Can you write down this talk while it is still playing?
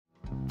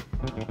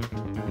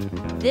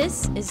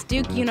This is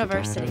Duke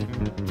University.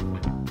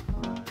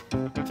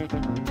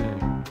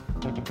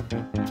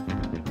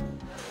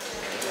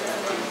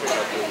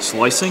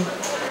 Slicing,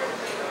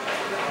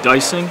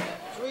 dicing,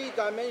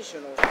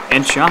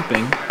 and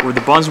chopping were the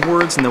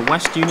buzzwords in the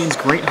West Union's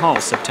Great Hall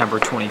September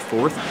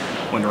 24th,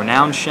 when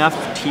renowned chef,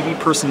 TV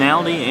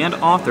personality, and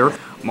author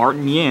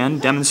Martin Yan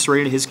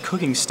demonstrated his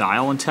cooking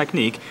style and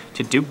technique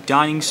to Duke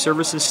Dining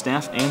Services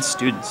staff and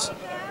students.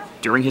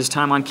 During his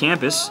time on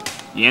campus,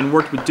 Yan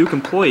worked with Duke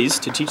employees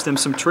to teach them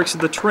some tricks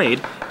of the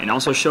trade and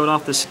also showed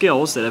off the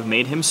skills that have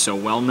made him so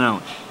well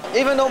known.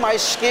 Even though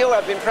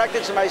I've been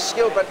practicing my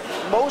skill, but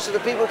most of the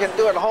people can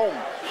do it at home.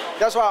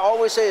 That's why I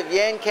always say, if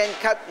Yan can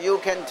cut, you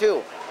can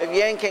too. If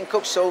Yan can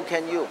cook, so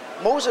can you.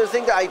 Most of the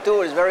things that I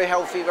do is very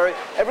healthy.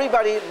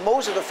 Everybody,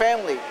 most of the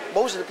family,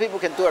 most of the people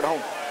can do it at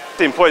home.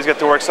 The employees get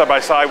to work side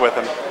by side with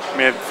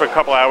them, for a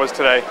couple hours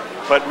today.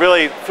 But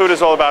really, food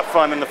is all about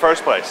fun in the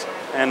first place.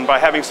 And by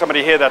having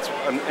somebody here that's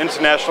an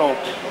international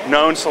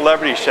known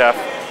celebrity chef,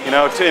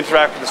 to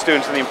interact with the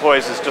students and the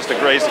employees is just a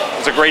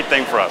great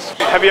thing for us.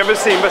 Have you ever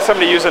seen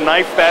somebody use a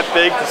knife that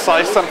big to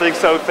slice something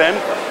so thin?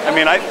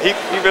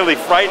 He really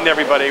frightened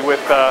everybody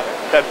with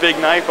that big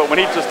knife, but when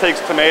he just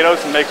takes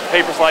tomatoes and makes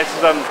paper slices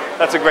of them,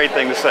 that's a great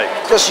thing to see.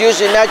 Just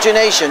use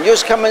imagination,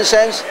 use common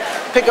sense,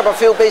 pick up a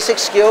few basic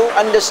skills,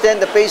 understand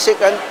the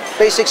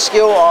basic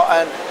skill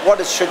and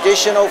what is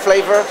traditional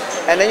flavor,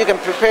 and then you can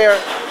prepare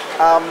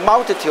a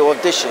multitude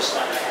of dishes.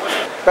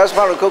 Best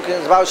part of cooking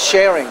is about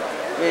sharing.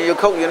 You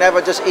cook, you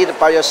never just eat it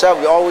by yourself,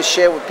 you always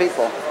share with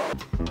people.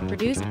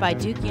 Produced by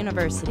Duke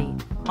University.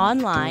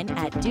 Online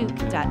at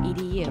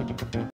duke.edu.